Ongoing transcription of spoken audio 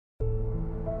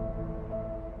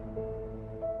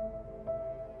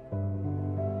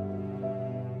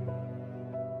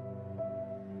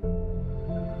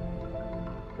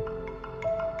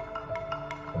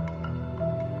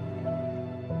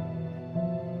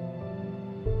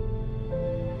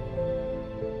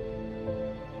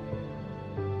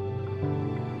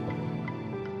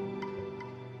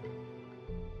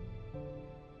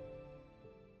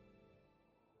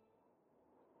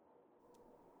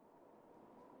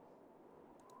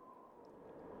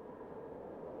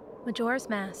Majora's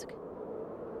Mask,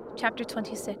 Chapter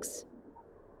 26.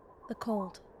 The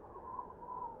Cold.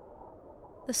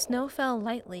 The snow fell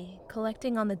lightly,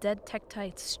 collecting on the dead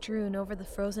tektites strewn over the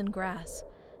frozen grass.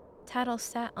 Tattle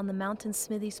sat on the mountain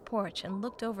smithy's porch and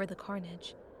looked over the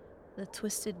carnage. The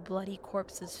twisted, bloody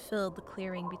corpses filled the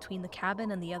clearing between the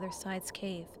cabin and the other side's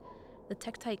cave. The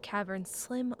tektite cavern's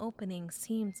slim opening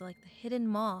seemed like the hidden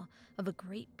maw of a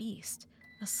great beast,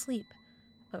 asleep,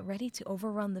 but ready to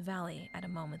overrun the valley at a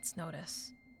moment's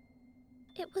notice.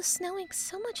 It was snowing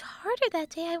so much harder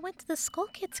that day I went to the Skull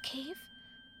Kid's cave,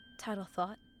 Tattle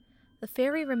thought. The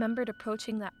fairy remembered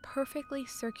approaching that perfectly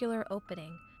circular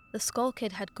opening. The Skull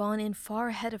Kid had gone in far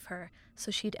ahead of her,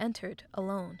 so she'd entered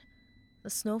alone. The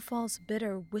snowfall's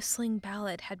bitter, whistling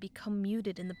ballad had become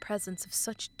muted in the presence of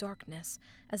such darkness,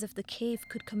 as if the cave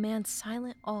could command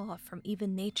silent awe from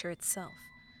even nature itself.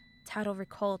 Tattle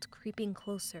recalled creeping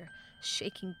closer,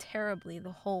 shaking terribly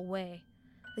the whole way.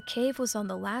 The cave was on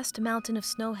the last mountain of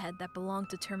snowhead that belonged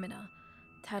to Termina.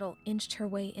 Tattle inched her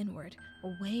way inward,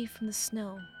 away from the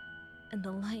snow, and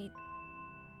the light.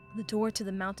 The door to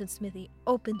the mountain smithy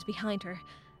opened behind her.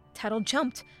 Tattle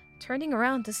jumped, turning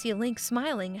around to see Link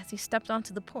smiling as he stepped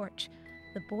onto the porch.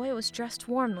 The boy was dressed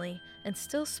warmly and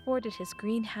still sported his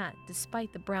green hat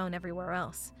despite the brown everywhere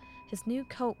else. His new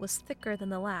coat was thicker than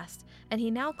the last, and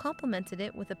he now complemented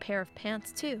it with a pair of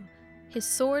pants too. His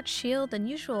sword, shield, and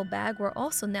usual bag were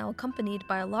also now accompanied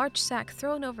by a large sack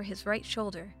thrown over his right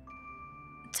shoulder.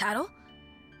 "Tattle?"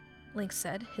 Link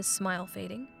said, his smile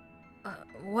fading.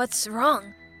 What's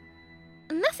wrong?"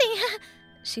 "Nothing,"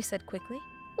 she said quickly.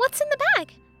 "What's in the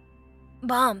bag?"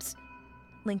 "Bombs,"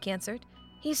 Link answered.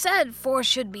 "He said 4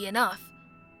 should be enough."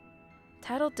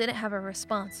 Tattle didn't have a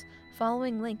response,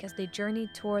 following Link as they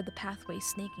journeyed toward the pathway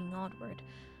snaking onward.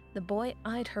 The boy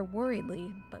eyed her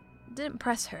worriedly, but didn't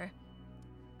press her.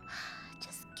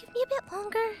 "Just give me a bit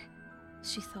longer,"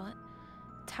 she thought.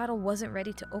 Tattle wasn't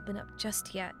ready to open up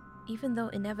just yet, even though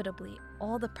inevitably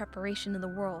all the preparation in the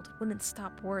world wouldn't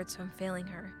stop words from failing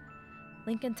her.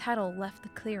 Link and Tattle left the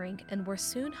clearing and were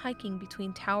soon hiking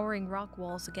between towering rock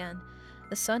walls again.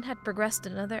 The sun had progressed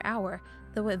another hour,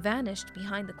 though it vanished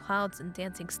behind the clouds and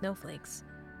dancing snowflakes.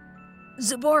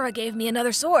 "Zubora gave me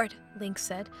another sword," Link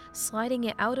said, sliding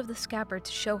it out of the scabbard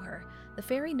to show her. The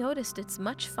fairy noticed its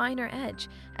much finer edge,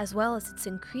 as well as its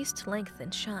increased length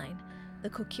and shine. The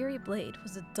Kokiri blade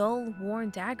was a dull, worn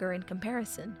dagger in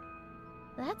comparison.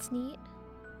 "That's neat,"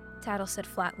 Tattle said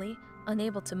flatly,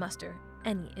 unable to muster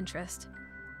any interest.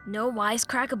 "No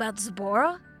wisecrack about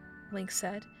Zubora?" Link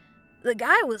said. "The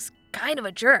guy was kind of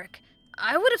a jerk.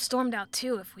 I would have stormed out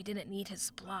too if we didn't need his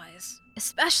supplies.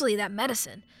 Especially that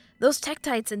medicine. Those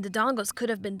tektites and Dodongos could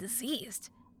have been diseased."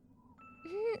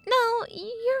 "No,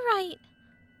 you're right,"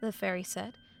 the fairy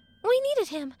said. "We needed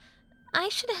him. I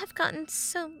shouldn't have gotten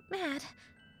so mad."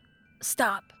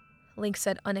 "Stop," Link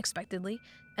said unexpectedly,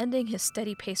 ending his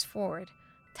steady pace forward.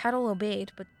 Tattle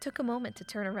obeyed, but took a moment to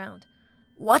turn around.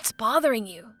 "What's bothering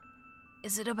you?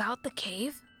 Is it about the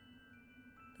cave?"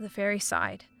 The fairy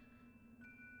sighed.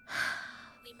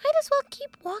 "We might as well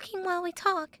keep walking while we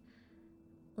talk."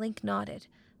 Link nodded,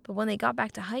 but when they got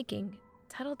back to hiking,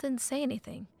 Tattle didn't say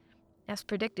anything. As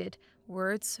predicted,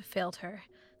 words failed her.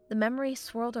 The memory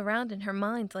swirled around in her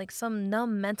mind like some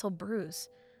numb mental bruise.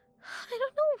 "I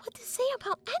don't know what to say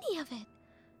about any of it,"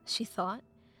 she thought.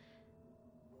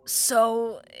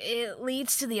 "So, it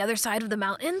leads to the other side of the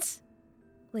mountains?"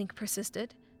 Link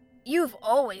persisted. "You've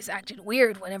always acted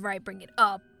weird whenever I bring it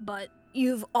up, but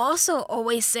you've also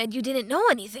always said you didn't know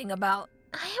anything about—"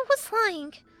 "I was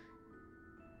lying,"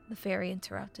 the fairy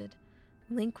interrupted.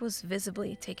 Link was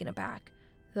visibly taken aback,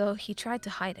 though he tried to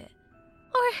hide it.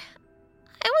 "Or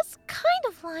I was kind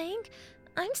of lying.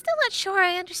 I'm still not sure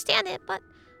I understand it, but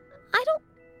I don't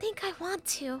think I want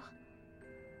to."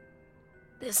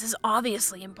 "This is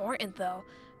obviously important, though,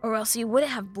 or else you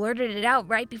wouldn't have blurted it out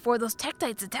right before those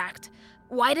tektites attacked.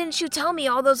 Why didn't you tell me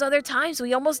all those other times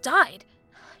we almost died?"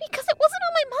 "Because it wasn't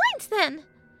on my mind then,"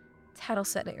 Tattle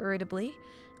said irritably.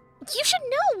 "You should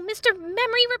know, Mr.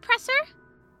 Memory Repressor."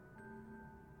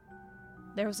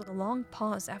 There was a long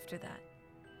pause after that.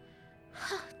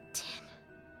 Tin,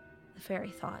 the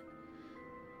fairy thought.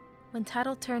 When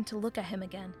Tattle turned to look at him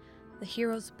again, the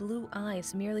hero's blue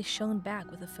eyes merely shone back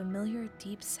with a familiar,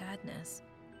 deep sadness.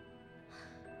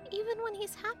 "Even when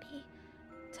he's happy,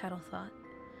 Tattle thought.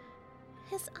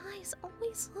 his eyes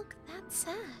always look that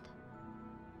sad."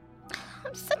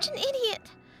 "I'm such an idiot,"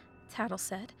 Tattle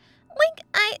said. "Link,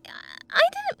 I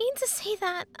didn't mean to say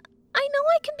that. I know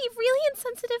I can be really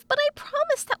insensitive, but I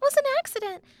promise that was an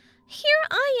accident. Here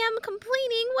I am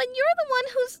complaining when you're the one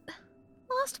who's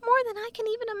lost more than I can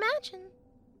even imagine."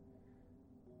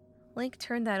 Link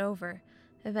turned that over,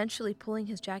 eventually pulling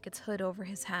his jacket's hood over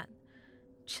his hat.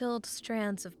 Chilled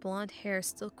strands of blonde hair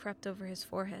still crept over his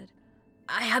forehead.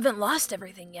 I haven't lost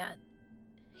everything yet,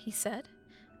 He said.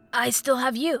 I still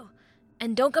have you.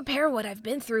 And don't compare what I've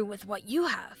been through with what you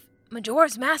have.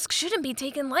 Majora's mask shouldn't be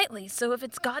taken lightly, so if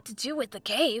it's got to do with the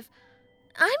cave...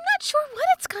 I'm not sure what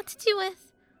it's got to do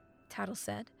with, Tattle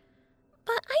said.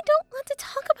 but I don't want to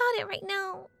talk about it right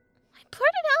now. I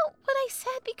blurted out what I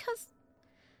said because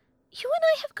you and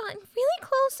I have gotten really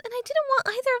close, and I didn't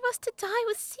want either of us to die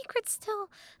with secrets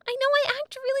still. I know I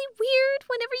act really weird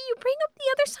whenever you bring up the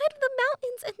other side of the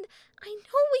mountains, and I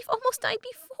know we've almost died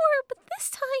before, but this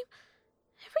time,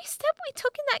 every step we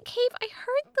took in that cave, I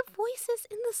heard the voices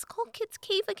in the Skull Kid's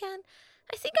cave again.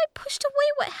 I think I pushed away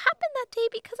what happened that day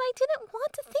because I didn't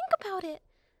want to think about it.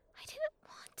 I didn't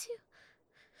want to.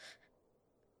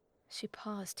 She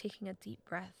paused, taking a deep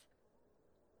breath.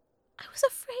 I was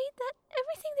afraid that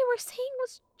everything they were saying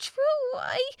was true.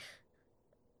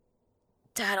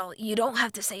 Tattle, you don't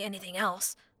have to say anything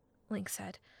else, Link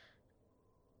said.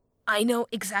 I know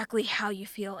exactly how you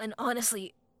feel, and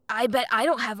honestly, I bet I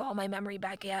don't have all my memory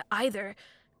back yet either.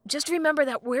 Just remember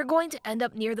that we're going to end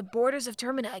up near the borders of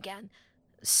Termina again.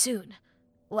 Soon.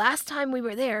 Last time we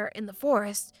were there, in the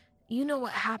forest, you know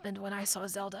what happened when I saw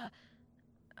Zelda.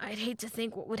 I'd hate to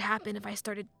think what would happen if I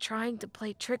started trying to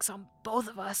play tricks on both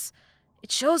of us.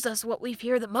 It shows us what we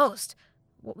fear the most,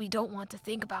 what we don't want to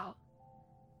think about.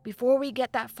 Before we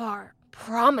get that far,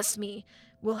 promise me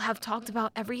we'll have talked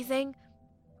about everything.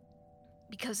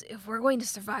 Because if we're going to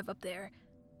survive up there,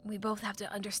 we both have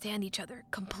to understand each other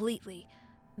completely.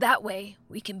 That way,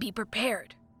 we can be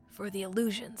prepared for the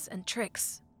illusions and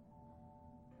tricks.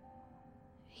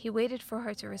 He waited for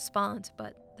her to respond,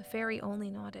 but the fairy only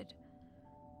nodded.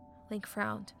 Link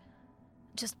frowned.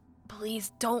 Just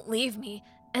please don't leave me.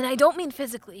 And I don't mean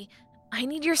physically. I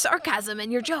need your sarcasm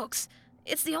and your jokes.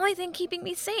 It's the only thing keeping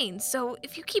me sane, so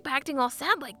if you keep acting all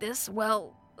sad like this,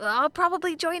 well, I'll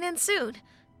probably join in soon.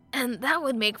 And that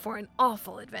would make for an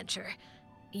awful adventure.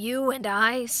 You and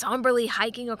I somberly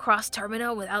hiking across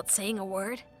Termina without saying a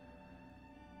word.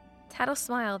 Tattle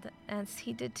smiled as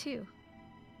he did too.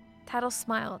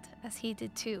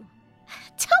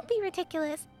 Don't be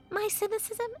ridiculous. My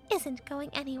cynicism isn't going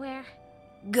anywhere.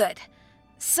 Good.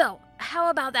 So, how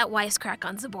about that wisecrack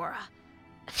on Zabora?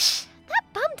 That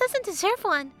bum doesn't deserve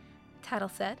one, Tattle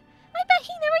said. I bet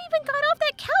he never even got off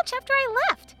that couch after I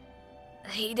left.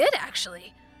 He did,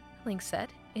 actually, Link said.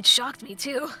 It shocked me,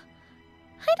 too.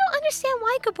 I don't understand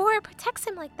why Gabora protects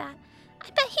him like that. I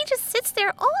bet he just sits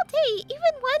there all day,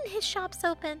 even when his shop's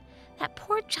open. That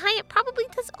poor giant probably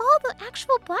does all the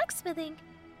actual blacksmithing.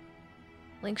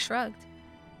 Link shrugged.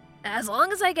 As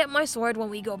long as I get my sword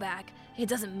when we go back, it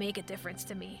doesn't make a difference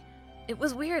to me. It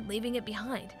was weird leaving it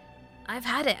behind. I've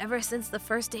had it ever since the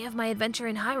first day of my adventure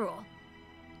in Hyrule.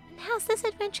 And how's this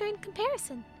adventure in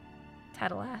comparison?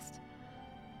 Tattle asked.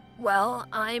 Well,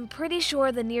 I'm pretty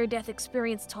sure the near-death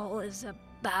experience toll is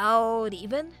about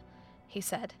even, he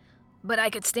said. But I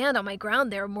could stand on my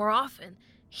ground there more often.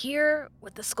 Here,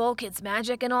 with the Skull Kid's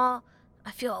magic and all,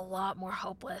 I feel a lot more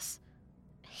hopeless.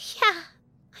 Yeah,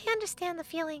 I understand the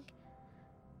feeling.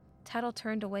 Tattle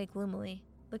turned away gloomily,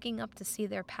 looking up to see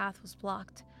their path was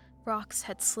blocked. Rocks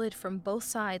had slid from both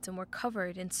sides and were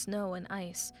covered in snow and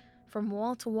ice. From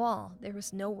wall to wall, there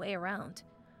was no way around.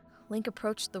 Link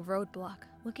approached the roadblock,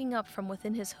 looking up from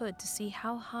within his hood to see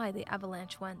how high the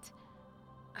avalanche went.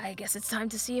 I guess it's time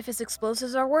to see if his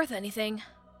explosives are worth anything.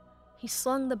 He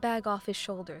slung the bag off his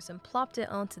shoulders and plopped it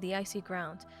onto the icy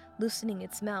ground, loosening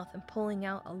its mouth and pulling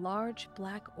out a large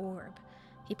black orb.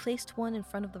 He placed one in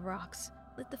front of the rocks,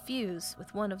 lit the fuse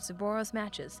with one of Zabora's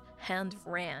matches, and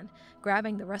ran,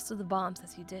 grabbing the rest of the bombs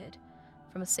as he did.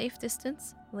 From a safe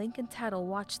distance, Link and Tattle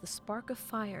watched the spark of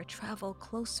fire travel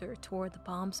closer toward the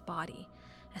bomb's body.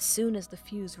 As soon as the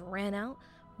fuse ran out,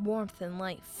 warmth and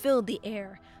light filled the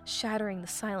air, shattering the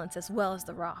silence as well as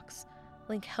the rocks.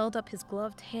 Link held up his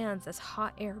gloved hands as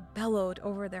hot air bellowed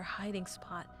over their hiding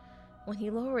spot. When he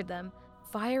lowered them,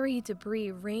 fiery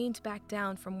debris rained back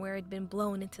down from where it had been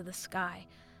blown into the sky.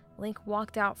 Link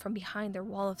walked out from behind their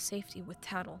wall of safety with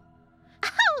Tattle.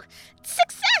 Oh,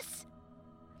 success!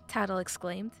 Tattle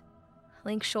exclaimed.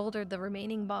 Link shouldered the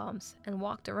remaining bombs and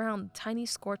walked around the tiny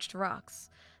scorched rocks.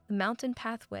 The mountain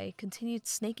pathway continued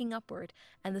snaking upward,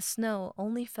 and the snow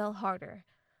only fell harder.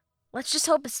 Let's just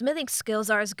hope his smithing skills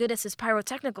are as good as his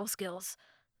pyrotechnical skills,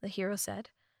 the hero said.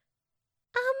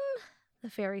 The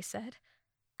fairy said.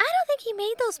 I don't think he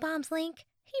made those bombs, Link.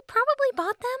 He probably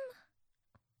bought them.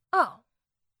 Oh,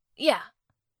 yeah,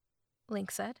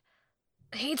 Link said.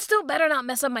 He'd still better not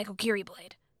mess up my Kokiri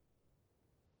blade.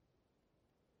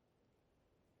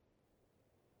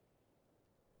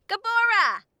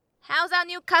 Gabora! How's our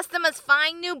new customer's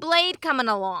fine new blade coming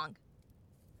along?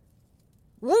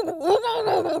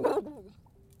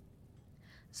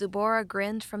 Zubora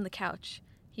grinned from the couch.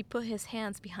 He put his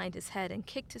hands behind his head and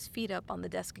kicked his feet up on the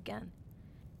desk again.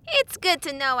 It's good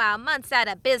to know our months out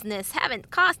of business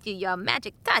haven't cost you your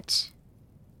magic touch.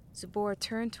 Zubora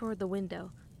turned toward the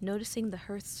window, noticing the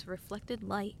hearth's reflected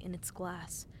light in its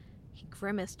glass. He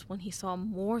grimaced when he saw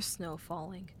more snow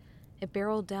falling. It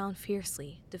barreled down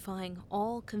fiercely, defying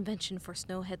all convention for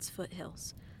Snowhead's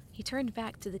foothills. He turned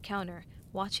back to the counter,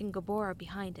 watching Gabora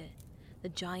behind it. The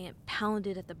giant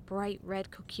pounded at the bright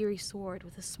red Kokiri sword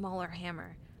with a smaller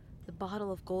hammer. The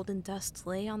bottle of golden dust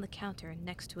lay on the counter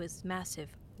next to his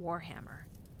massive warhammer.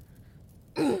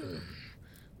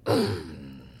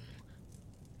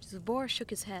 Zubora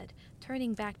shook his head,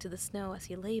 turning back to the snow as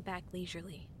he lay back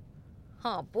leisurely.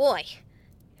 Oh boy,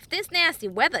 if this nasty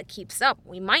weather keeps up,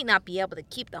 we might not be able to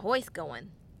keep the hoist going.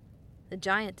 The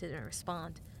giant didn't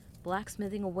respond,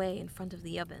 blacksmithing away in front of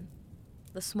the oven.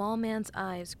 The small man's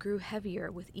eyes grew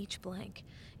heavier with each blank.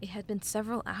 It had been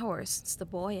several hours since the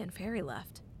boy and Fairy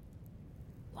left.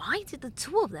 Why did the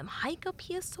two of them hike up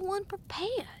here so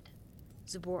unprepared?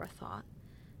 Zubora thought.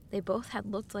 They both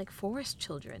had looked like forest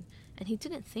children, and he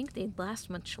didn't think they'd last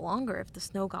much longer if the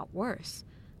snow got worse.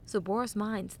 Zubora's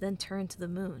mind then turned to the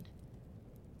moon.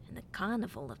 And the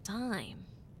carnival of time.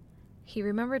 He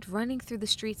remembered running through the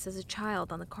streets as a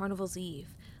child on the carnival's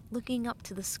eve, looking up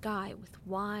to the sky with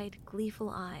wide, gleeful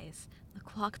eyes. The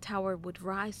clock tower would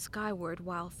rise skyward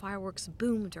while fireworks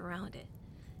boomed around it.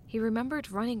 He remembered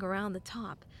running around the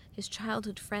top, his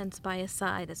childhood friends by his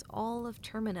side as all of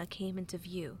Termina came into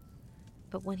view.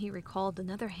 But when he recalled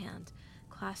another hand,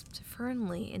 clasped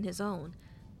firmly in his own,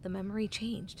 the memory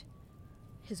changed.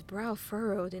 His brow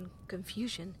furrowed in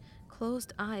confusion,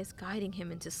 closed eyes guiding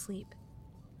him into sleep.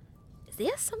 Is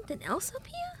there something else up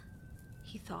here?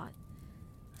 He thought.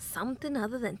 Something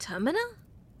other than Termina?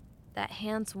 That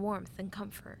hand's warmth and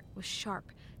comfort was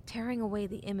sharp, tearing away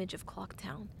the image of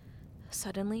Clocktown.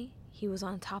 Suddenly, he was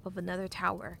on top of another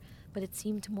tower, but it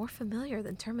seemed more familiar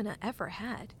than Termina ever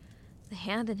had. The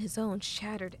hand in his own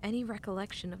shattered any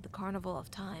recollection of the Carnival of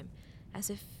Time, as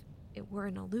if it were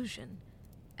an illusion,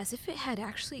 as if it had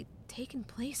actually taken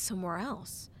place somewhere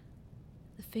else.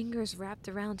 The fingers wrapped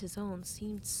around his own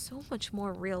seemed so much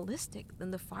more realistic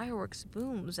than the fireworks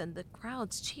booms and the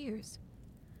crowd's cheers.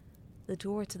 The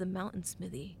door to the mountain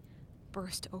smithy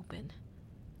burst open.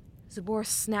 Zubora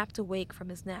snapped awake from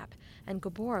his nap, and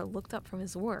Gabora looked up from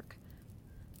his work.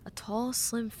 A tall,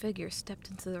 slim figure stepped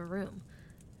into the room.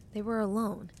 They were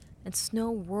alone, and snow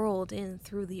whirled in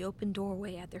through the open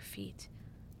doorway at their feet.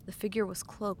 The figure was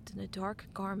cloaked in a dark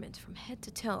garment from head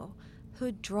to toe,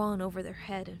 hood drawn over their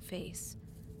head and face.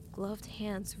 Gloved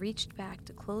hands reached back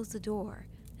to close the door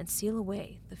and seal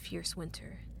away the fierce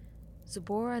winter.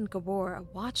 Zubora and Gabora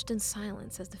watched in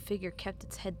silence as the figure kept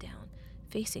its head down,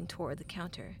 facing toward the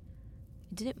counter.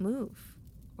 It didn't move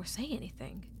or say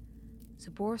anything.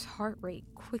 Zubora's heart rate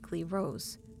quickly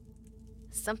rose.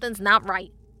 Something's not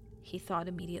right, he thought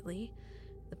immediately.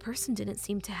 The person didn't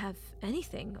seem to have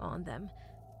anything on them.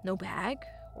 No bag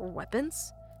or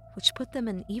weapons, which put them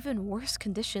in even worse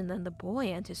condition than the boy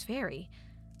and his fairy.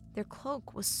 Their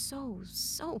cloak was so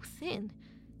thin.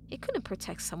 It couldn't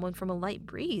protect someone from a light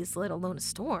breeze, let alone a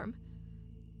storm.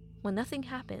 When nothing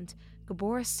happened,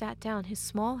 Gabora sat down his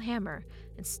small hammer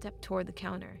and stepped toward the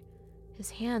counter.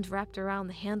 His hand wrapped around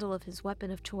the handle of his weapon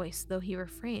of choice, though he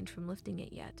refrained from lifting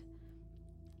it yet.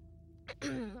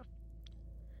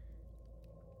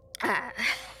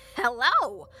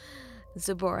 Hello,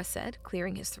 Zubora said,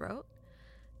 clearing his throat.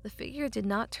 The figure did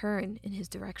not turn in his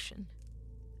direction.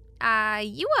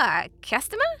 You a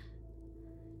customer?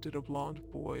 Did a blonde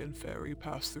boy and fairy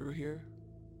pass through here?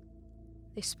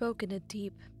 They spoke in a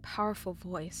deep, powerful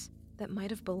voice that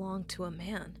might have belonged to a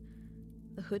man.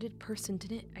 The hooded person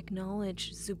didn't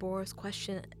acknowledge Zubora's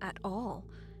question at all.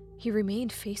 He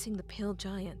remained facing the pale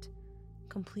giant,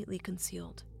 completely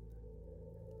concealed.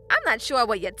 I'm not sure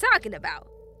what you're talking about,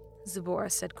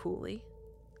 Zubora said coolly.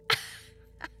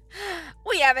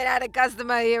 We haven't had a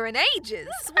customer here in ages.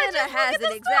 This winter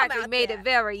hasn't exactly made it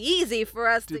very easy for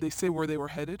us to... Did they say where they were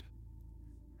headed?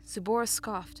 Zubora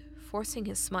scoffed, forcing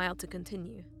his smile to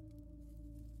continue.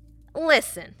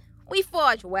 Listen, we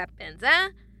forge weapons, huh?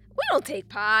 We don't take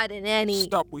part in any...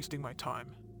 Stop wasting my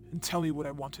time and tell me what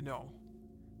I want to know.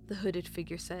 The hooded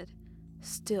figure said,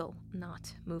 still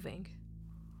not moving.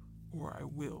 Or I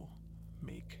will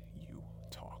make you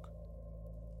talk.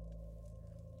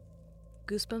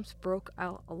 Goosebumps broke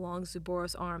out along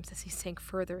Zubora's arms as he sank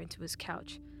further into his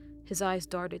couch. His eyes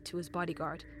darted to his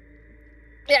bodyguard.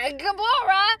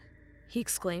 Gabora! he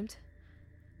exclaimed.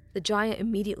 The giant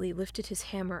immediately lifted his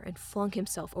hammer and flung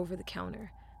himself over the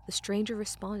counter. The stranger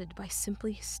responded by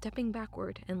simply stepping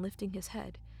backward and lifting his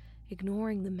head,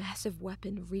 ignoring the massive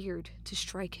weapon reared to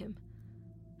strike him.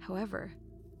 However,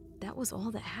 that was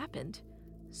all that happened.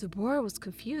 Zbora was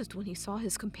confused when he saw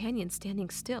his companion standing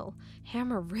still,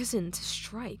 hammer risen to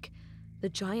strike. The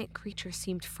giant creature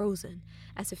seemed frozen,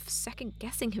 as if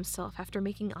second-guessing himself after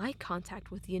making eye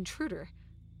contact with the intruder.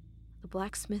 The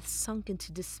blacksmith sunk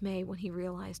into dismay when he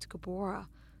realized Zbora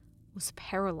was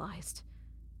paralyzed.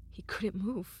 He couldn't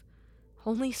move.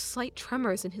 Only slight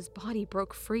tremors in his body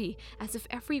broke free, as if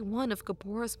every one of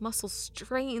Zbora's muscles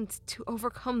strained to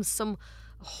overcome some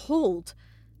hold.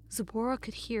 Zbora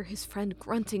could hear his friend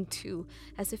grunting too,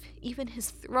 as if even his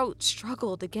throat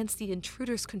struggled against the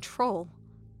intruder's control.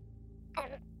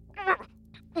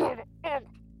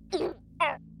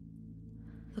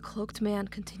 The cloaked man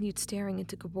continued staring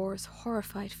into Zbora's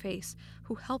horrified face,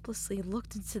 who helplessly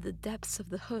looked into the depths of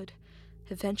the hood.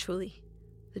 Eventually,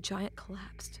 the giant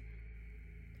collapsed.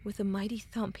 With a mighty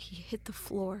thump, he hit the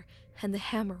floor, and the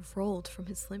hammer rolled from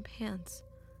his limp hands.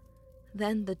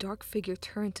 Then the dark figure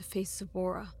turned to face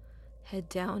Zbora, head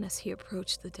down as he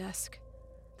approached the desk.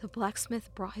 The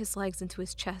blacksmith brought his legs into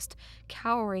his chest,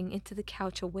 cowering into the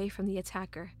couch away from the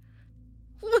attacker.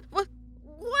 What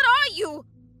are you?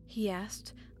 He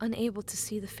asked, unable to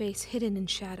see the face hidden in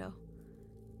shadow.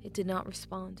 It did not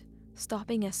respond,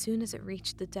 stopping as soon as it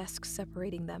reached the desk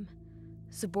separating them.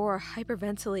 Zbora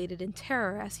hyperventilated in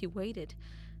terror as he waited.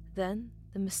 Then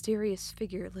the mysterious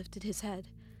figure lifted his head,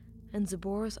 and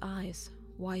Zbora's eyes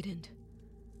widened.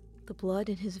 The blood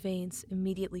in his veins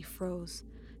immediately froze.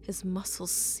 His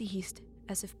muscles seized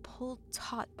as if pulled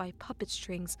taut by puppet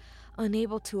strings,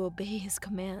 unable to obey his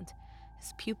command.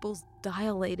 His pupils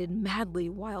dilated madly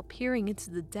while peering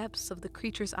into the depths of the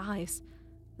creature's eyes.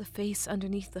 The face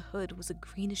underneath the hood was a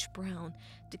greenish-brown,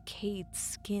 decayed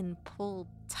skin pulled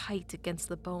tight against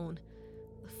the bone.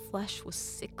 The flesh was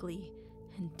sickly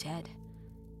and dead.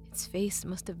 Its face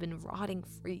must have been rotting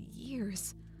for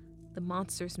years. The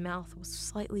monster's mouth was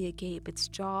slightly agape, its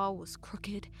jaw was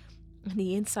crooked, and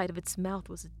the inside of its mouth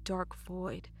was a dark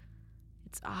void.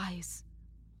 Its eyes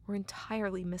were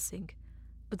entirely missing,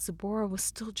 but Zbora was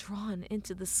still drawn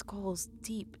into the skull's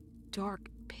deep, dark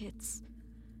pits.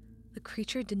 The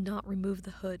creature did not remove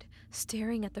the hood,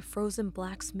 staring at the frozen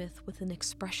blacksmith with an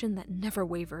expression that never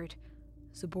wavered.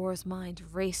 Zbora's mind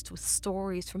raced with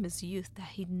stories from his youth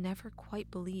that he'd never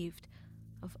quite believed,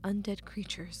 of undead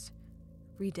creatures,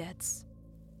 redeads.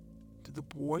 Did the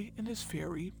boy and his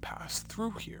fairy pass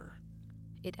through here?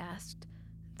 It asked,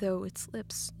 though its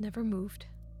lips never moved.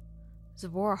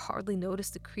 Zbora hardly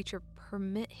noticed the creature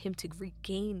permit him to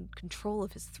regain control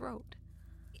of his throat.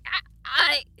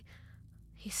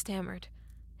 He stammered.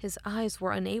 His eyes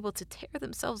were unable to tear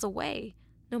themselves away,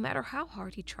 no matter how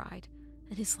hard he tried,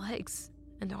 and his legs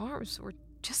and arms were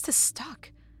just as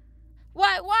stuck.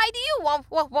 Why do you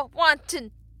want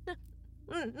to...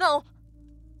 No.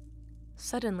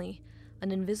 Suddenly,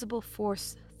 an invisible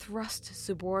force thrust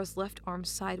Zbora's left arm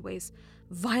sideways,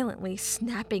 violently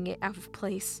snapping it out of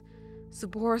place.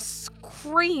 Zbora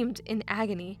screamed in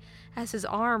agony as his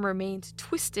arm remained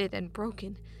twisted and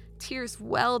broken. Tears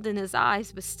welled in his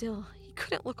eyes, but still, he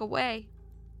couldn't look away.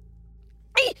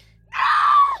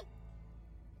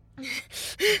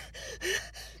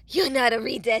 You're not a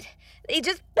redead. They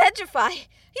just petrify.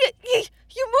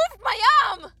 You moved my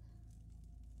arm!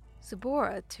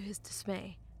 Zbora, to his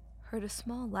dismay, heard a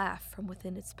small laugh from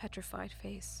within its petrified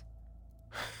face.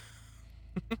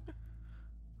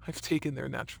 I've taken their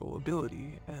natural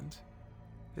ability and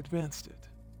advanced it.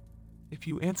 If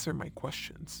you answer my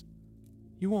questions,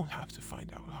 you won't have to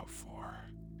find out how far.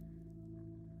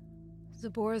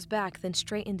 Zbora's back then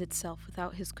straightened itself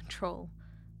without his control.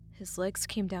 His legs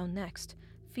came down next,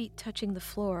 feet touching the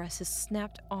floor as his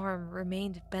snapped arm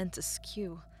remained bent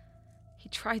askew. He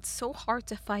tried so hard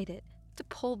to fight it, to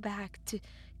pull back, to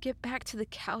get back to the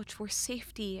couch where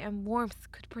safety and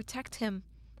warmth could protect him.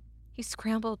 He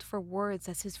scrambled for words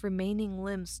as his remaining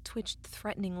limbs twitched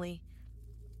threateningly.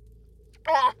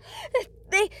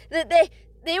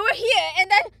 They were here,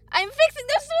 and I'm fixing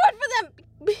their sword for them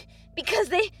because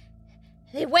they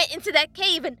went into that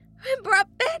cave and brought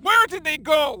back... Where did they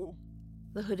go?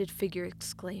 The hooded figure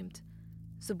exclaimed.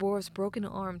 Zbora's broken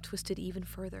arm twisted even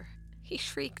further. He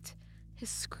shrieked, his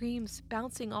screams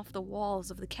bouncing off the walls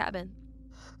of the cabin.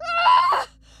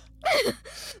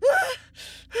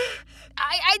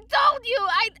 I told you!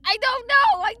 I don't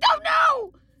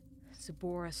know!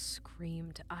 Zbora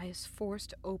screamed, eyes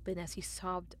forced open as he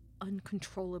sobbed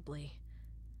uncontrollably.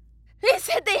 They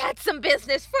said they had some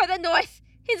business for the north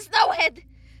in Snowhead.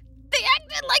 They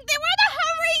acted like they were in a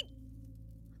hurry!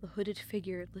 The hooded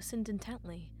figure listened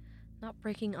intently, not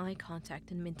breaking eye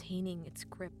contact and maintaining its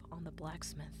grip on the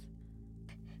blacksmith.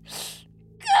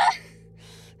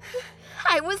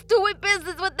 I was doing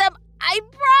business with them, I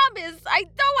promise! I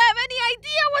don't have any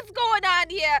idea what's going on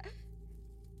here!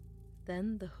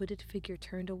 Then the hooded figure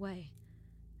turned away.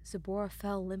 Zebora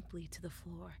fell limply to the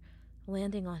floor,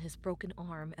 landing on his broken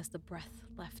arm as the breath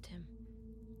left him.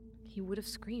 He would have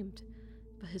screamed,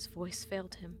 but his voice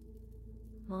failed him.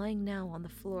 Lying now on the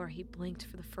floor, he blinked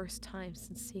for the first time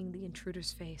since seeing the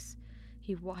intruder's face.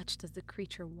 He watched as the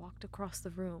creature walked across the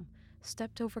room,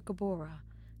 stepped over Gabora,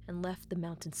 and left the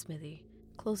mountain smithy,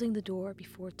 closing the door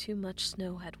before too much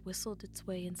snow had whistled its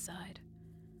way inside.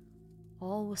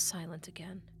 All was silent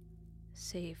again,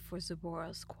 save for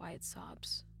Zebora's quiet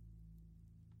sobs.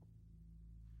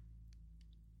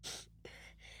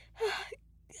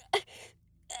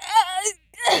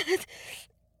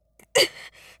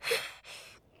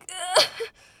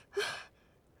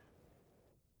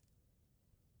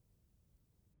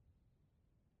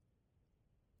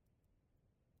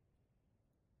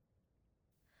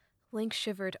 Link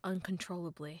shivered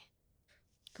uncontrollably.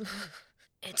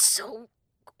 It's so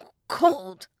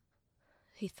cold,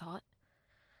 He thought.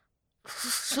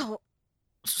 so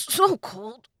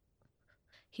cold.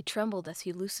 He trembled as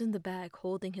he loosened the bag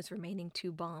holding his remaining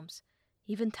 2 bombs.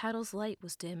 Even Tattle's light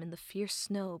was dim in the fierce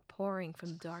snow pouring from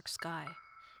the dark sky.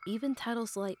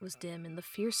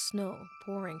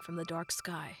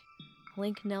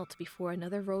 Link knelt before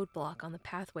another roadblock on the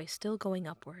pathway still going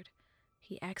upward.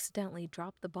 He accidentally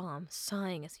dropped the bomb,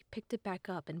 sighing as he picked it back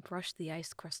up and brushed the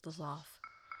ice crystals off.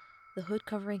 The hood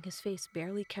covering his face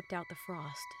barely kept out the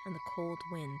frost, and the cold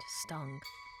wind stung.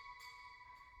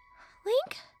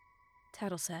 Link?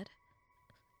 Tattle said.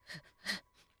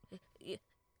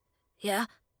 Yeah?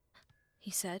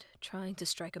 He said, trying to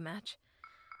strike a match.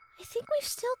 I think we've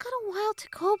still got a while to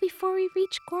go before we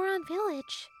reach Goron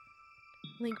Village.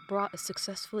 Link brought a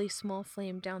successfully small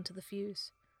flame down to the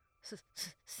fuse.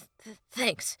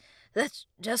 Thanks. That's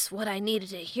just what I needed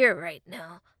to hear right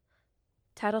now.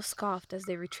 Tattle scoffed as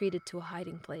they retreated to a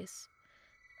hiding place.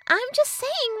 I'm just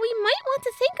saying we might want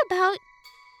to think about...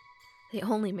 They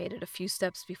only made it a few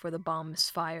steps before the bomb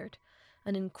misfired.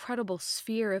 An incredible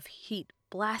sphere of heat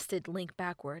blasted Link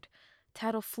backward.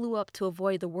 Tattle flew up to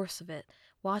avoid the worst of it,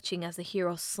 watching as the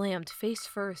hero slammed face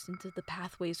first into the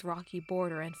pathway's rocky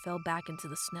border and fell back into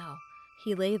the snow.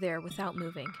 He lay there without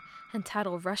moving, and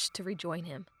Tattle rushed to rejoin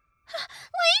him.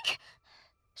 Link!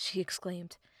 She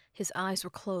exclaimed. His eyes were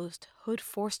closed, hood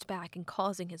forced back and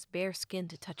causing his bare skin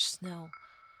to touch snow.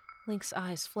 Link's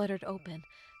eyes fluttered open,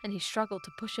 and he struggled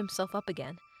to push himself up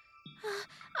again.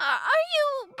 Are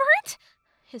you burnt?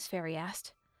 His fairy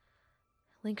asked.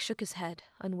 Link shook his head,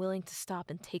 unwilling to stop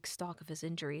and take stock of his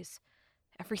injuries.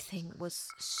 Everything was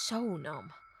so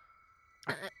numb.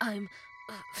 I'm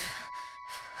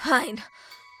fine.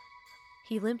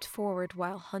 He limped forward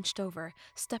while hunched over,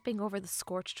 stepping over the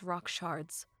scorched rock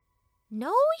shards. No,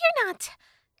 you're not,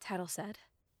 Tattle said.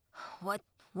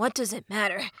 What does it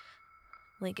matter?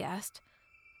 Link asked.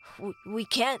 We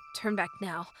can't turn back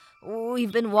now.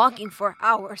 We've been walking for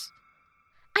hours.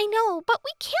 I know, but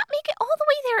we can't make it all the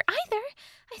way there either.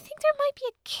 I think there might be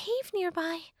a cave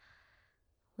nearby.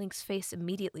 Link's face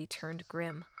immediately turned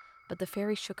grim, but the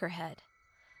fairy shook her head.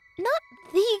 Not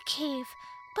the cave,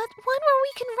 but one where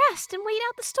we can rest and wait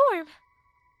out the storm.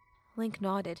 Link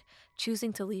nodded,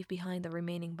 choosing to leave behind the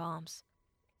remaining bombs.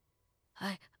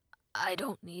 I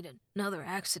don't need another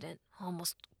accident,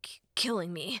 almost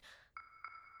killing me.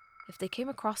 If they came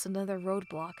across another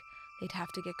roadblock, they'd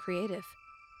have to get creative.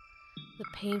 The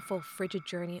painful, frigid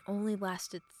journey only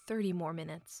lasted 30 more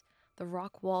minutes. The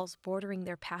rock walls bordering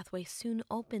their pathway soon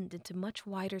opened into much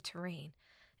wider terrain.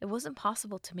 It wasn't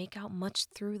possible to make out much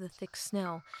through the thick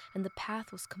snow, and the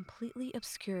path was completely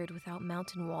obscured without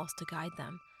mountain walls to guide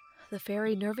them. The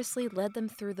fairy nervously led them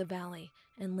through the valley,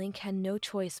 and Link had no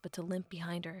choice but to limp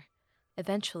behind her.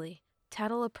 Eventually,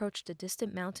 Tattle approached a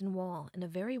distant mountain wall and a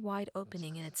very wide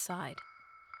opening in its side.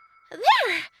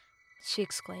 There! She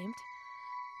exclaimed.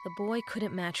 The boy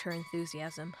couldn't match her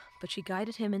enthusiasm, but she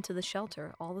guided him into the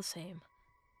shelter all the same.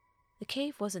 The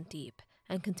cave wasn't deep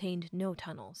and contained no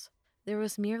tunnels. There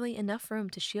was merely enough room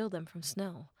to shield them from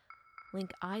snow.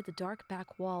 Link eyed the dark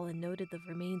back wall and noted the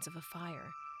remains of a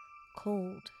fire.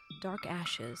 Cold, dark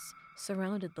ashes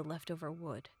surrounded the leftover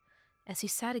wood. As he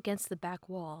sat against the back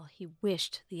wall, he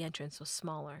wished the entrance was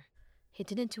smaller. He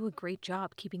didn't do a great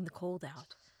job keeping the cold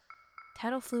out.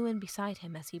 Tattle flew in beside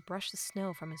him as he brushed the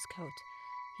snow from his coat.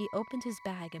 He opened his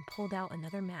bag and pulled out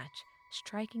another match,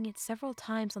 striking it several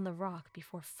times on the rock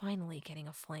before finally getting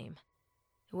a flame.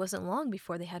 It wasn't long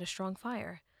before they had a strong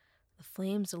fire. The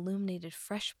flames illuminated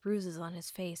fresh bruises on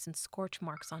his face and scorch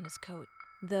marks on his coat,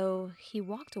 though he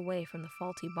walked away from the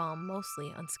faulty bomb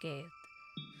mostly unscathed.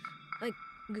 I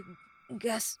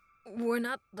guess we're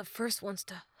not the first ones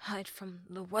to hide from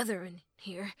the weather in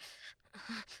here,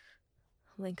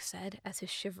 Link said as his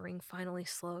shivering finally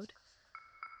slowed.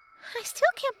 I still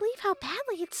can't believe how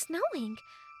badly it's snowing,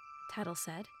 Tattle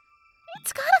said.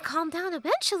 It's gotta calm down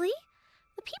eventually.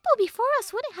 The people before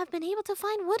us wouldn't have been able to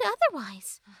find wood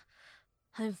otherwise.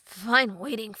 I'm fine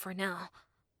waiting for now,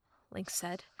 Link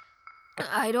said.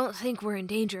 I don't think we're in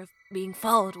danger of being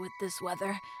followed with this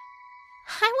weather.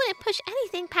 I wouldn't push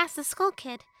anything past the Skull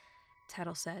Kid,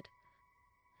 Tattle said.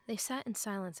 They sat in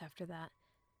silence after that.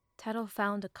 Tattle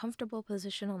found a comfortable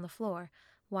position on the floor,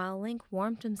 while Link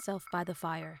warmed himself by the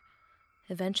fire.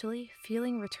 Eventually,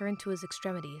 feeling returned to his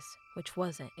extremities, which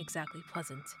wasn't exactly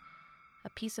pleasant. A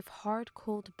piece of hard,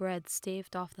 cold bread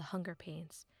staved off the hunger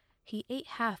pains. He ate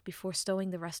half before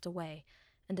stowing the rest away,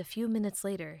 and a few minutes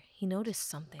later, he noticed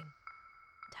something.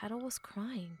 Tattle was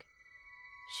crying.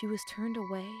 She was turned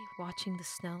away, watching the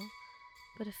snow,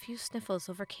 but a few sniffles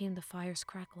overcame the fire's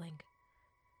crackling.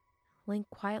 Link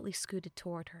quietly scooted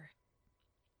toward her.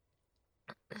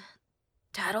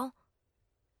 Tattle?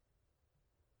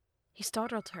 He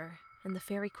startled her, and the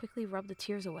fairy quickly rubbed the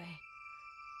tears away.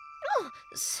 Oh,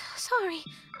 sorry.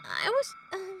 I was,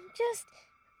 just...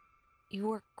 You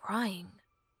were crying,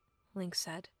 Link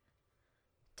said.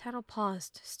 Tattle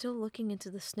paused, still looking into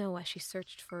the snow as she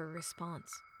searched for a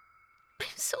response. I'm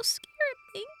so scared,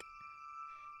 Link.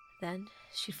 Then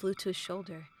she flew to his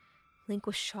shoulder. Link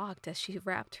was shocked as she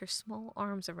wrapped her small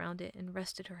arms around it and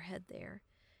rested her head there.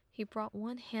 He brought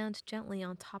one hand gently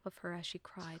on top of her as she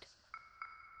cried.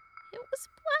 It was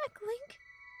black, Link.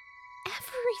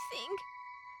 Everything.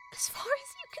 As far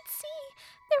as you could see,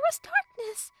 there was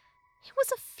darkness. It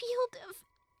was a field of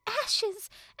ashes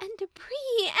and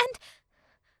debris and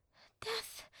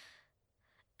death.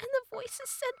 And the voices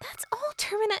said that's all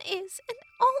Termina is, and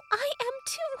all I am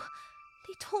too.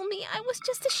 They told me I was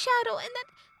just a shadow and that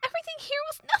everything here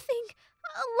was nothing.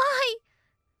 A lie.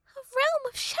 A realm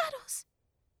of shadows.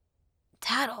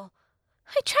 Tattle.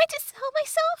 I tried to tell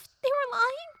myself they were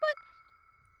lying, but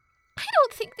I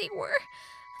don't think they were.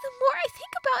 The more I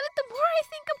think about it, the more I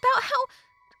think about how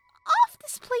off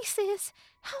this place is.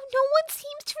 How no one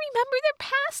seems to remember their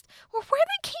past or where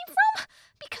they came from,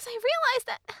 because I realize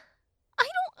that I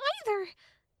don't either.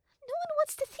 No one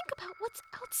wants to think about what's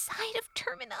outside of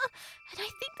Termina, and I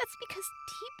think that's because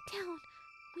deep down,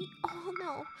 we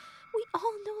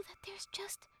all know that there's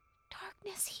just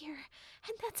darkness here,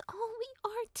 and that's all we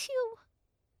are too.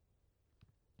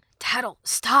 Tattle,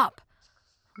 stop,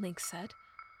 Link said.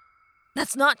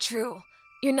 That's not true.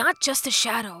 You're not just a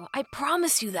shadow. I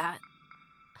promise you that.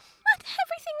 But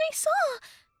everything I saw,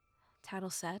 Tattle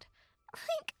said.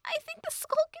 Link, I think the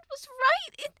Skull Kid was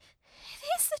right. It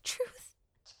is the truth.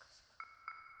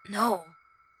 No,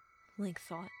 Link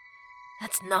thought.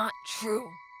 That's not true.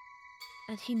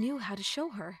 And he knew how to show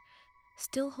her.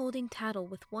 Still holding Tattle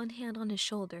with one hand on his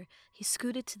shoulder, he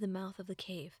scooted to the mouth of the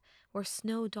cave, where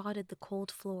snow dotted the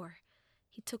cold floor.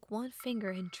 He took one finger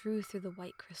and drew through the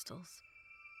white crystals.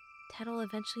 Tattle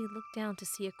eventually looked down to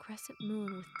see a crescent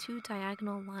moon with two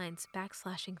diagonal lines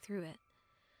backslashing through it.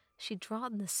 She'd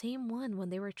drawn the same one when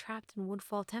they were trapped in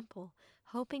Woodfall Temple,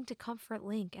 hoping to comfort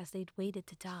Link as they'd waited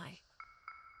to die.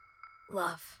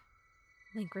 Love,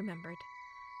 Link remembered.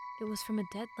 It was from a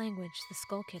dead language the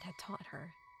Skull Kid had taught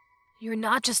her. You're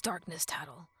not just darkness,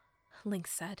 Tattle, Link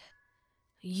said.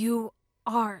 You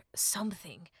are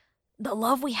something. The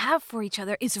love we have for each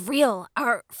other is real.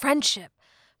 Our friendship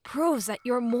proves that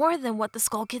you're more than what the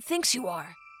Skull Kid thinks you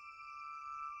are.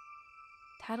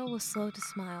 Tattle was slow to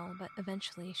smile, but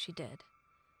eventually she did.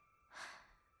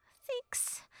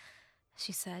 Thanks,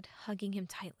 she said, hugging him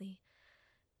tightly.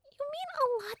 You mean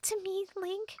a lot to me,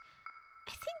 Link.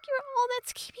 I think you're all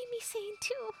that's keeping me sane,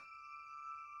 too.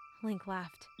 Link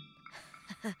laughed.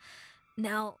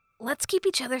 Now, let's keep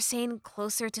each other sane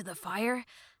closer to the fire.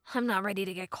 I'm not ready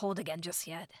to get cold again just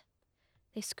yet.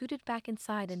 They scooted back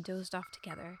inside and dozed off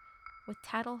together, with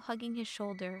Tattle hugging his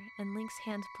shoulder and Link's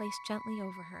hand placed gently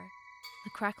over her.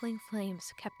 The crackling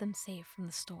flames kept them safe from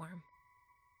the storm.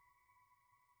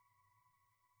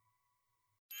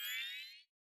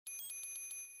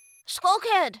 Skull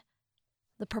Kid!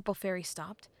 The purple fairy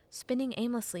stopped, spinning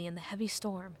aimlessly in the heavy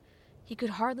storm. He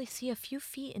could hardly see a few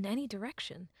feet in any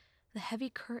direction. The heavy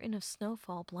curtain of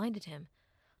snowfall blinded him.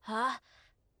 Huh?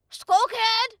 Skull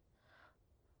Kid!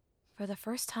 For the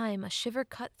first time, a shiver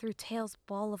cut through Tail's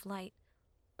ball of light.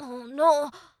 Oh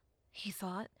no, he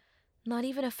thought. Not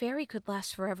even a fairy could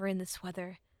last forever in this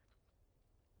weather.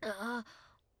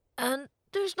 And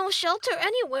there's no shelter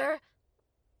anywhere.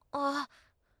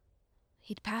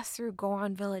 He'd passed through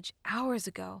Goron village hours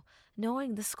ago,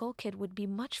 knowing the Skull Kid would be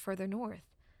much further north.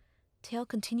 Tail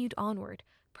continued onward,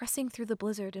 pressing through the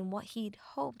blizzard in what he'd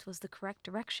hoped was the correct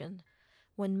direction.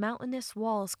 When mountainous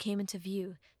walls came into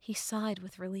view, he sighed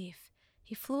with relief.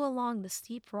 He flew along the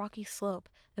steep rocky slope,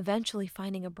 eventually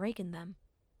finding a break in them.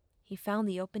 He found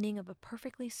the opening of a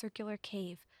perfectly circular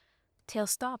cave. Tail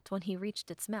stopped when he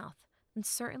reached its mouth, and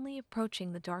certainly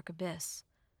approaching the dark abyss.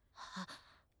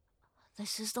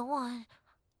 This is the one,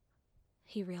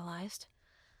 he realized.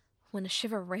 When a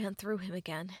shiver ran through him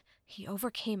again, he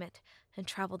overcame it and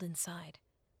traveled inside.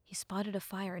 He spotted a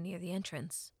fire near the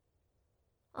entrance.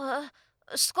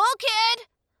 Skull Kid!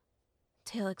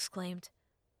 Tail exclaimed.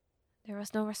 There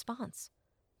was no response,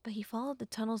 but he followed the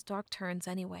tunnel's dark turns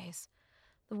anyways.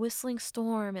 The whistling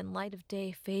storm and light of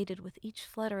day faded with each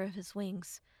flutter of his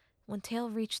wings. When Tail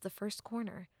reached the first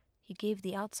corner, he gave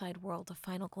the outside world a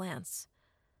final glance.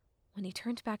 When he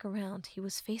turned back around, he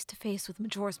was face to face with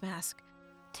Majora's mask.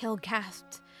 Tail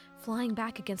gasped, flying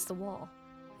back against the wall.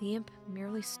 The imp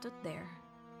merely stood there,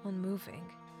 unmoving.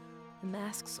 The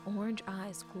mask's orange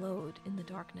eyes glowed in the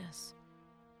darkness.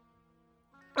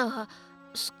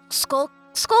 Skull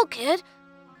Kid?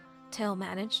 Tail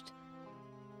managed.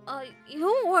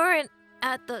 You weren't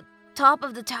at the top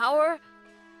of the tower?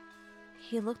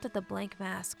 He looked at the blank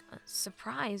mask,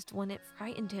 surprised when it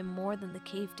frightened him more than the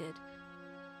cave did.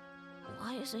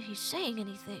 Why isn't he saying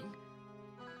anything?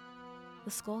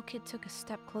 The Skull Kid took a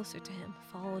step closer to him,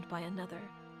 followed by another,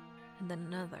 and then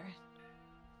another.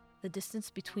 The distance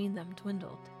between them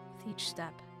dwindled with each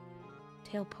step.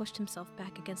 Tail pushed himself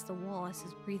back against the wall as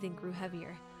his breathing grew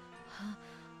heavier.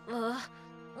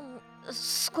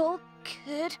 Skull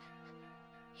Kid?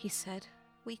 He said,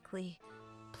 weakly,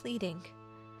 pleading.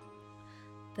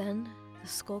 Then the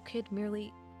Skull Kid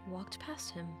merely walked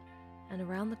past him and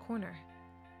around the corner.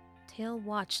 Tail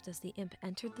watched as the imp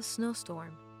entered the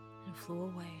snowstorm and flew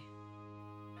away.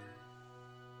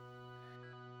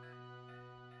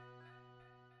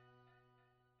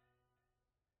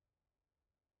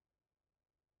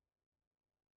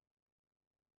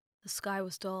 The sky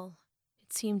was dull.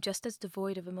 It seemed just as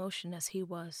devoid of emotion as he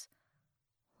was.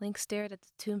 Link stared at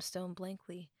the tombstone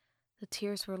blankly. The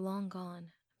tears were long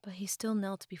gone, but he still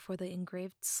knelt before the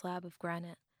engraved slab of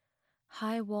granite.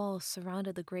 High walls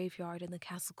surrounded the graveyard and the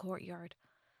castle courtyard.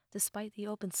 Despite the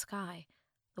open sky,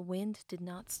 the wind did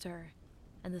not stir,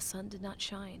 and the sun did not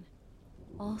shine.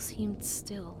 All seemed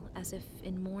still, as if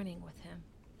in mourning with him.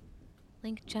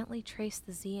 Link gently traced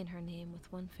the Z in her name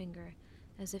with one finger,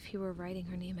 as if he were writing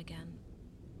her name again.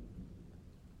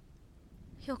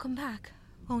 You'll come back,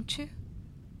 won't you?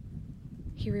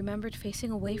 He remembered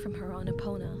facing away from her on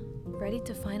Epona, ready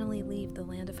to finally leave the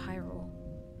land of Hyrule.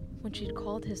 When she'd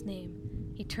called his name,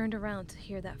 he turned around to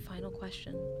hear that final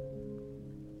question.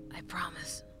 I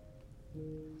promise,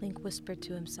 Link whispered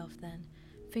to himself then,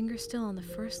 finger still on the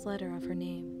first letter of her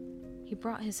name. He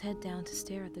brought his head down to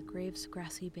stare at the grave's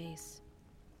grassy base.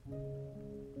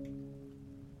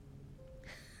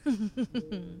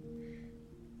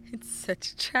 It's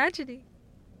such a tragedy.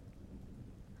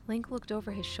 Link looked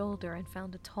over his shoulder and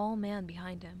found a tall man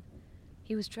behind him.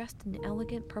 He was dressed in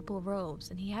elegant purple robes,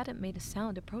 and he hadn't made a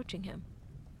sound approaching him.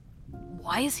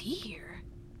 Why is he here?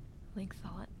 Link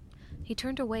thought. He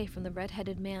turned away from the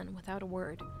red-headed man without a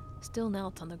word, still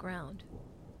knelt on the ground.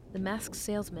 The masked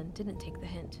salesman didn't take the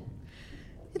hint.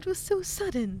 It was so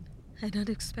sudden and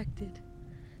unexpected.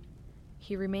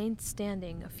 He remained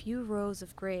standing a few rows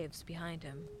of graves behind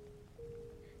him.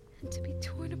 And to be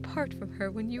torn apart from her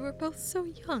when you were both so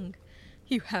young.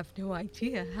 You have no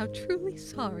idea how truly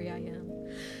sorry I am.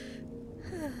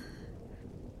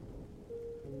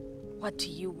 What do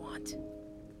you want?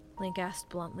 Link asked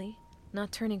bluntly,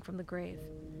 not turning from the grave.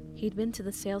 He'd been to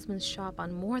the salesman's shop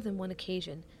on more than one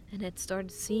occasion and had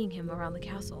started seeing him around the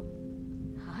castle.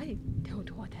 I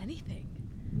don't want anything,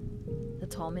 the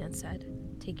tall man said,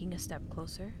 taking a step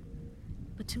closer.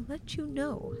 But to let you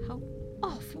know how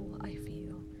awful I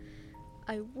feel.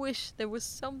 I wish there was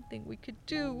something we could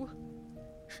do.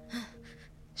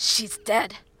 She's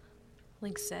dead,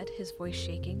 Link said, his voice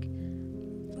shaking.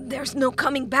 There's no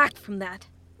coming back from that.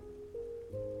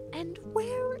 And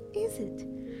where is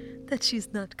it that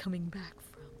she's not coming back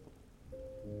from?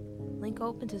 Link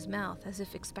opened his mouth as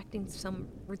if expecting some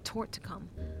retort to come,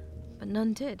 but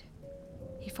none did.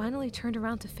 He finally turned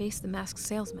around to face the masked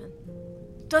salesman.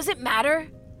 Does it matter?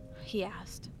 He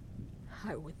asked.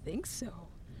 I would think so,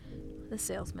 the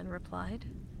salesman replied.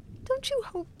 Don't you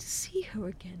hope to see her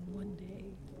again one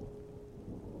day?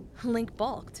 Link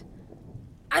balked.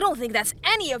 I don't think that's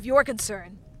any of your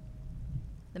concern.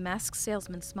 The masked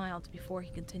salesman smiled before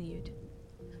he continued.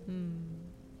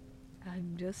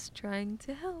 I'm just trying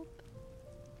to help.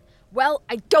 Well,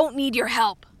 I don't need your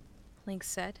help, Link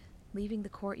said, leaving the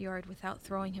courtyard without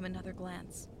throwing him another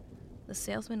glance. The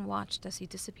salesman watched as he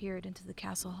disappeared into the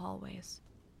castle hallways.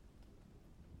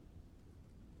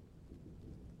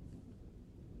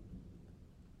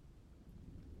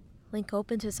 Link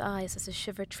opened his eyes as a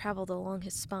shiver traveled along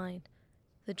his spine.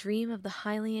 The dream of the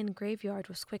Hylian graveyard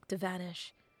was quick to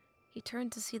vanish. He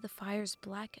turned to see the fire's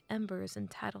black embers and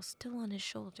Tattle still on his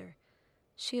shoulder.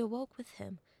 She awoke with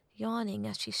him, yawning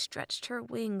as she stretched her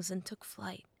wings and took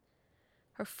flight.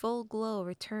 Her full glow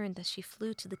returned as she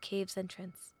flew to the cave's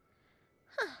entrance.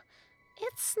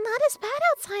 It's not as bad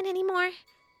outside anymore,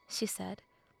 she said.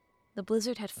 The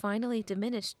blizzard had finally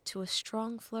diminished to a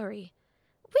strong flurry.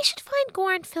 We should find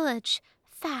Goron Village.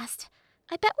 Fast.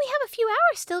 I bet we have a few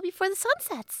hours still before the sun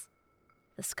sets.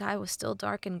 The sky was still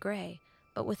dark and gray,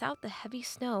 but without the heavy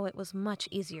snow it was much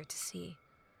easier to see.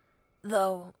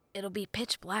 Though it'll be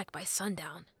pitch black by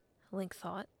sundown, Link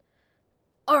thought.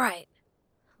 All right,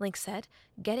 Link said,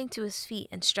 getting to his feet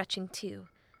and stretching too.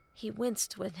 He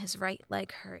winced when his right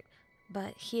leg hurt,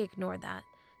 but he ignored that.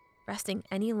 Resting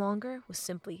any longer was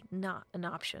simply not an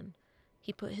option.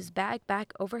 He put his bag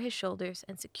back over his shoulders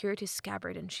and secured his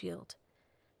scabbard and shield.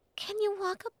 Can you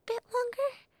walk a bit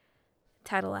longer?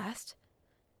 Tattle asked.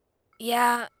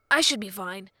 Yeah, I should be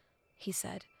fine, he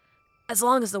said, as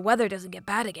long as the weather doesn't get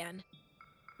bad again.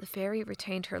 The fairy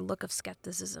retained her look of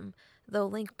skepticism, though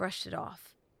Link brushed it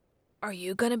off. Are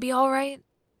you gonna be all right?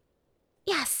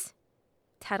 Yes,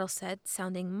 Tattle said,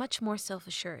 sounding much more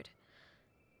self-assured.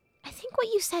 I think what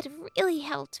you said really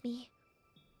helped me.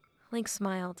 Link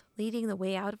smiled, leading the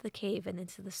way out of the cave and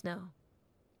into the snow.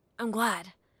 I'm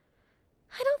glad.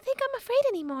 I don't think I'm afraid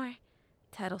anymore,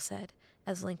 Tattle said,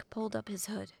 as Link pulled up his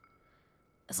hood.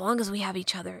 As long as we have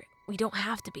each other, we don't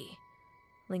have to be,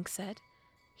 Link said.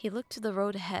 He looked to the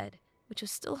road ahead, which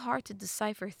was still hard to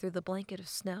decipher through the blanket of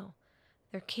snow.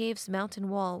 Their cave's mountain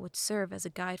wall would serve as a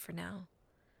guide for now.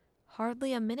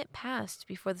 Hardly a minute passed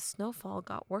before the snowfall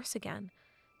got worse again.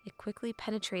 It quickly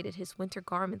penetrated his winter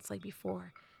garments like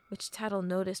before, which Tattle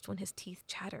noticed when his teeth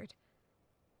chattered.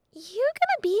 You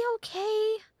gonna be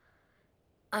okay?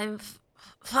 I'm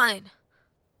fine,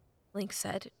 Link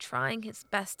said, trying his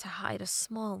best to hide a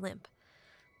small limp.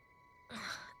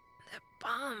 That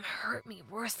bomb hurt me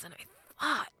worse than I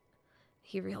thought,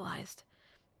 he realized.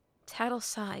 Tattle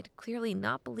sighed, clearly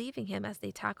not believing him as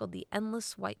they tackled the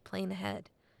endless white plain ahead.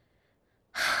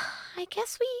 I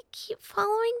guess we keep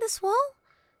following this wall,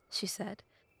 she said.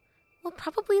 We'll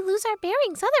probably lose our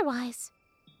bearings otherwise.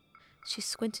 She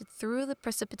squinted through the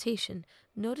precipitation,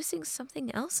 noticing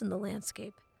something else in the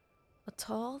landscape. A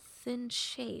tall, thin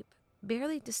shape,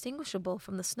 barely distinguishable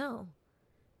from the snow.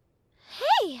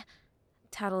 Hey!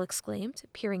 Tattle exclaimed,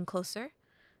 peering closer.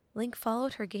 Link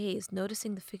followed her gaze,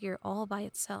 noticing the figure all by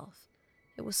itself.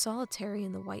 It was solitary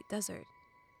in the white desert.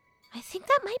 I think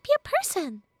that might be a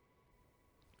person.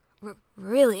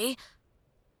 Really?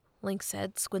 Link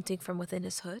said, squinting from within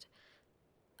his hood.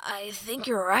 I think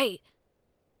you're right.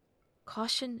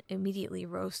 Caution immediately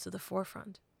rose to the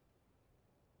forefront.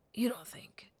 You don't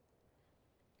think?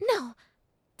 No,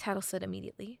 Tattle said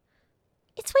immediately.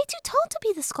 It's way too tall to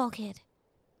be the Skull Kid.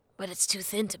 But it's too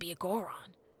thin to be a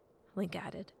Goron, Link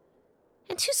added.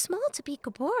 And too small to be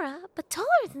Gabora, but taller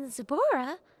than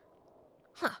Zabora.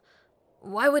 Huh.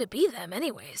 Why would it be them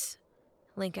anyways?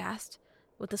 Link asked.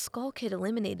 With the Skull Kid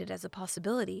eliminated as a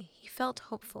possibility, he felt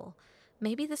hopeful.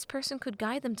 Maybe this person could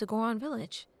guide them to Goron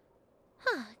Village.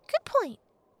 Good point,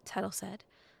 Tattle said.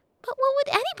 But what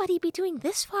would anybody be doing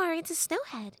this far into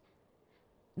Snowhead?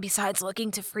 Besides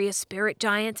looking to free a spirit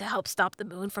giant to help stop the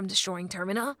moon from destroying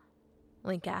Termina?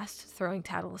 Link asked, throwing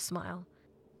Tattle a smile.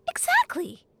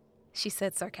 Exactly, she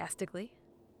said sarcastically.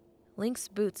 Link's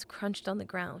boots crunched on the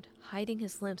ground, hiding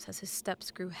his limbs as his steps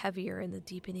grew heavier in the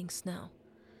deepening snow.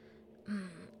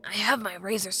 I have my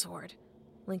razor sword,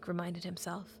 Link reminded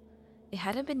himself. It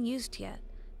hadn't been used yet,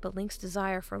 but Link's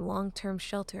desire for long-term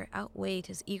shelter outweighed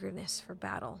his eagerness for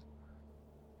battle.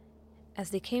 As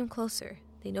they came closer,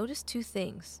 they noticed two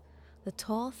things. The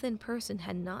tall, thin person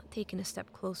had not taken a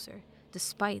step closer,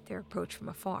 despite their approach from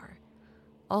afar.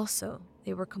 Also,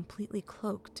 they were completely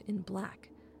cloaked in black.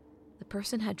 The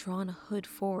person had drawn a hood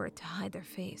forward to hide their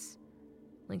face.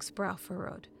 Link's brow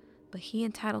furrowed, but he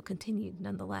and Tattle continued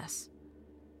nonetheless.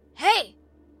 Hey!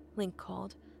 Link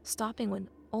called, stopping when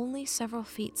only several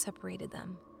feet separated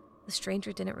them. The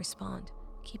stranger didn't respond,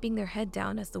 keeping their head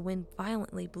down as the wind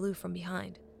violently blew from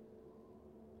behind.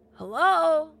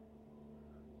 Hello?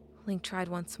 Link tried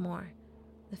once more.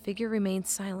 The figure remained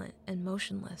silent and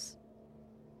motionless.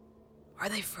 Are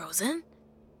they frozen?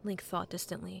 Link thought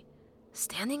distantly.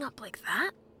 Standing up like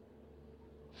that?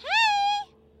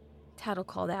 Hey! Tattle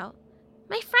called out.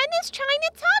 My friend is trying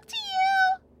to talk to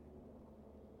you!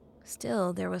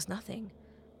 Still, there was nothing.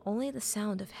 Only the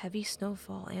sound of heavy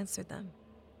snowfall answered them.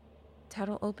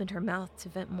 Tattle opened her mouth to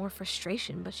vent more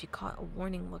frustration, but she caught a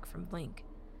warning look from Link.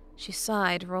 She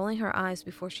sighed, rolling her eyes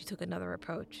before she took another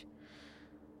approach.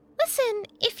 Listen,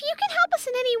 if you can help us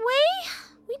in any way,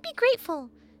 we'd be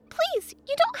grateful. Please,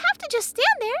 you don't have to just stand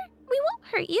there. We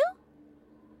won't hurt you.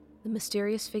 The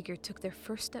mysterious figure took their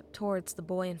first step towards the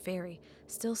boy and fairy,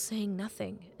 still saying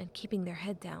nothing and keeping their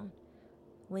head down.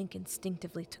 Link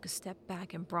instinctively took a step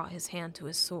back and brought his hand to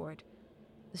his sword.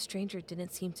 The stranger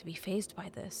didn't seem to be fazed by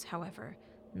this, however,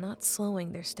 not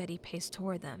slowing their steady pace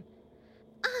toward them.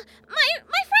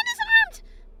 My friend is armed!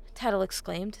 Tattle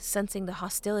exclaimed, sensing the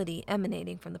hostility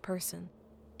emanating from the person.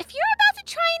 If you're about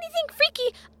to try anything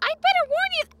freaky, I'd better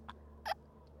warn you.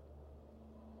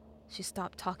 She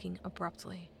stopped talking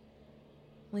abruptly.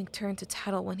 Link turned to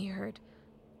Tattle when he heard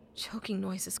choking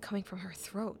noises coming from her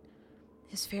throat.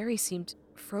 His fairy seemed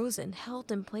frozen,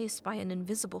 held in place by an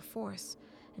invisible force,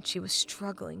 and she was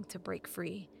struggling to break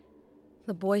free.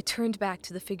 The boy turned back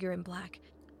to the figure in black.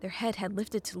 Their head had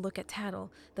lifted to look at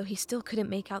Tattle, though he still couldn't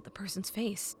make out the person's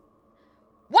face.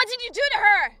 What did you do to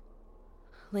her?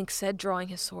 Link said, drawing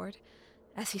his sword.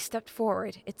 As he stepped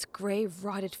forward, its gray,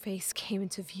 rotted face came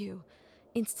into view.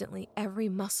 Instantly, every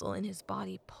muscle in his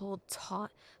body pulled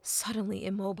taut, suddenly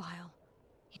immobile.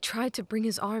 He tried to bring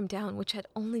his arm down, which had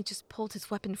only just pulled his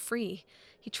weapon free.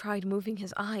 He tried moving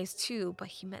his eyes, too, but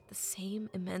he met the same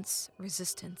immense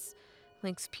resistance.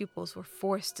 Link's pupils were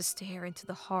forced to stare into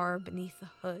the horror beneath the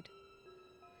hood.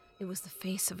 It was the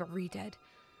face of a re-dead.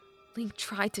 Link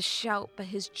tried to shout, but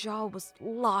his jaw was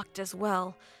locked as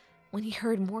well. When he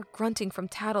heard more grunting from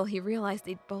Tattle, he realized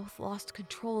they'd both lost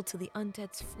control to the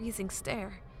undead's freezing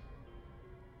stare.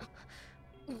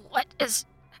 What is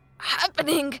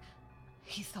happening?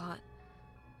 He thought.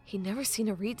 He'd never seen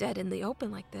a re-dead in the open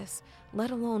like this,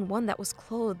 let alone one that was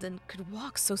clothed and could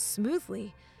walk so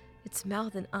smoothly. Its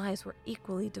mouth and eyes were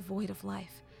equally devoid of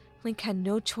life. Link had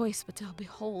no choice but to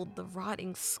behold the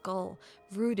rotting skull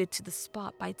rooted to the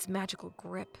spot by its magical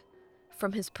grip.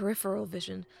 From his peripheral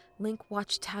vision, Link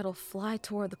watched Tattle fly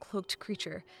toward the cloaked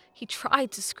creature. He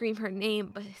tried to scream her name,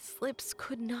 but his lips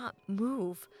could not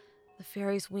move. The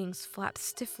fairy's wings flapped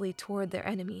stiffly toward their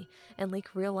enemy, and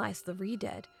Link realized the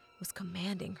re-dead was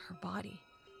commanding her body.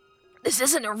 This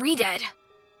isn't a re-dead,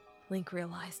 Link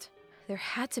realized. There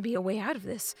had to be a way out of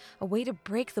this, a way to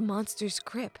break the monster's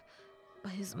grip.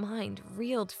 But his mind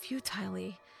reeled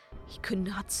futilely. He could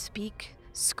not speak,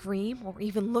 scream, or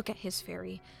even look at his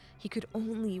fairy. He could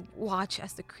only watch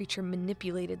as the creature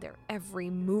manipulated their every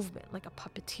movement like a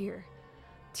puppeteer.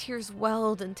 Tears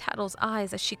welled in Tattle's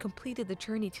eyes as she completed the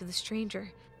journey to the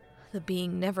stranger. The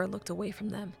being never looked away from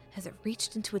them as it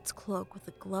reached into its cloak with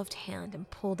a gloved hand and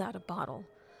pulled out a bottle.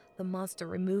 The monster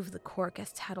removed the cork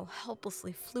as Tattle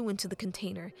helplessly flew into the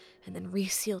container and then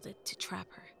resealed it to trap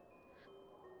her.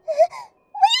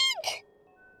 Link!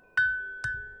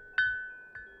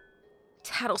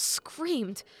 Tattle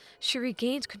screamed. She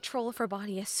regained control of her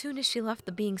body as soon as she left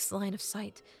the being's line of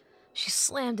sight. She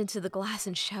slammed into the glass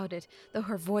and shouted, though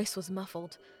her voice was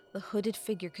muffled. The hooded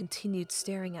figure continued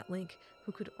staring at Link,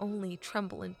 who could only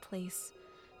tremble in place.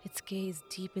 Its gaze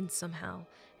deepened somehow,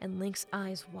 and Link's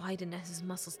eyes widened as his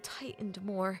muscles tightened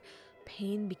more.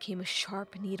 Pain became a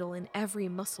sharp needle in every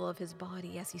muscle of his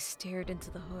body as he stared into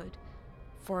the hood.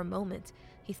 For a moment,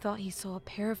 he thought he saw a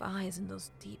pair of eyes in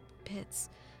those deep pits,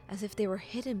 as if they were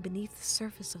hidden beneath the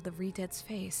surface of the re-dead's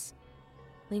face.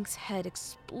 Link's head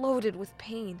exploded with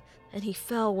pain, and he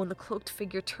fell when the cloaked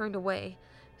figure turned away.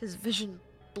 His vision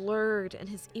blurred and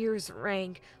his ears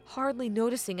rang, hardly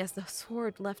noticing as the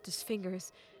sword left his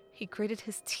fingers. He gritted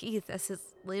his teeth as his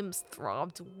limbs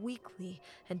throbbed weakly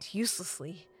and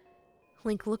uselessly.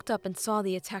 Link looked up and saw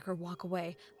the attacker walk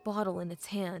away, bottle in its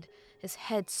hand. His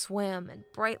head swam and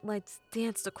bright lights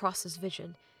danced across his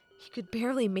vision. He could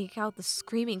barely make out the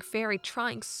screaming fairy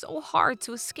trying so hard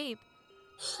to escape.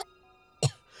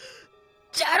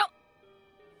 Tattle!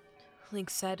 Link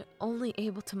said, only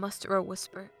able to muster a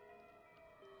whisper.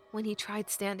 When he tried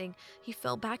standing, he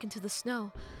fell back into the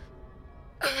snow.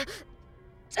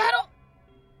 Tattle!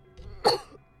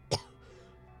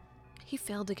 He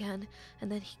failed again,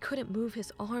 and then he couldn't move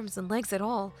his arms and legs at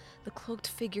all. The cloaked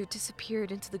figure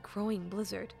disappeared into the growing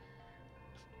blizzard.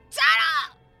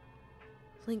 Tattle!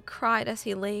 Link cried as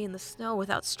he lay in the snow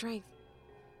without strength.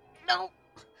 No!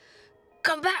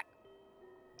 Come back!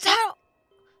 Tattle!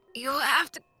 You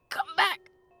have to come back.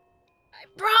 I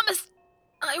promised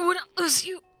I wouldn't lose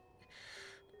you.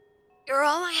 You're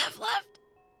all I have left.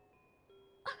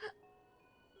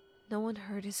 No one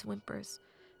heard his whimpers.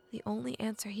 The only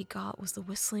answer he got was the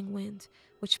whistling wind,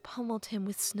 which pummeled him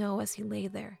with snow as he lay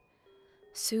there.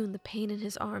 Soon the pain in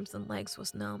his arms and legs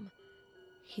was numb.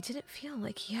 He didn't feel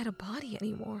like he had a body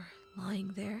anymore,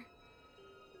 lying there.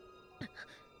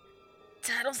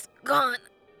 Tattle's gone.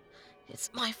 It's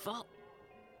my fault.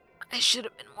 I should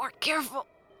have been more careful.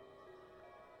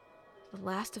 The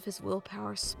last of his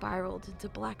willpower spiraled into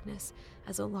blackness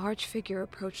as a large figure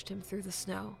approached him through the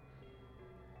snow.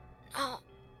 No.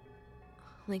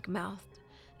 Link mouthed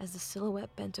as the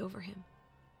silhouette bent over him.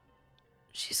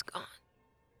 She's gone.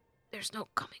 There's no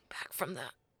coming back from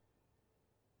that.